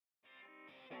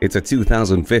It's a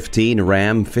 2015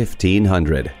 Ram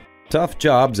 1500. Tough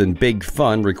jobs and big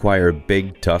fun require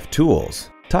big, tough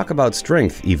tools. Talk about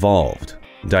strength evolved.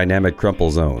 Dynamic crumple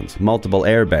zones, multiple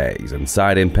airbags, and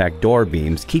side impact door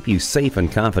beams keep you safe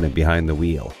and confident behind the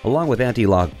wheel, along with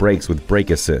anti-lock brakes with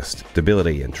brake assist,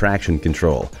 stability and traction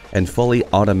control, and fully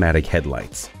automatic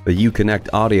headlights. The Uconnect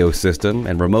audio system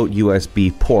and remote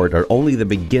USB port are only the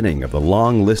beginning of the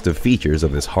long list of features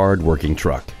of this hard-working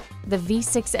truck. The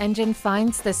V6 engine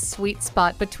finds the sweet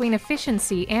spot between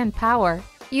efficiency and power.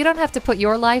 You don't have to put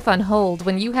your life on hold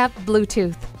when you have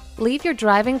Bluetooth. Leave your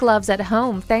driving gloves at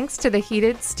home thanks to the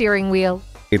heated steering wheel.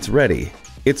 It's ready,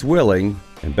 it's willing,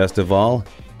 and best of all,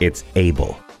 it's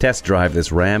able. Test drive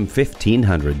this Ram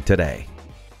 1500 today.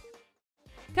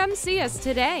 Come see us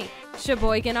today.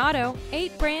 Sheboygan Auto,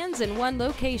 8 brands in one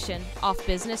location, off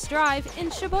Business Drive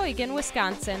in Sheboygan,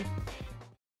 Wisconsin.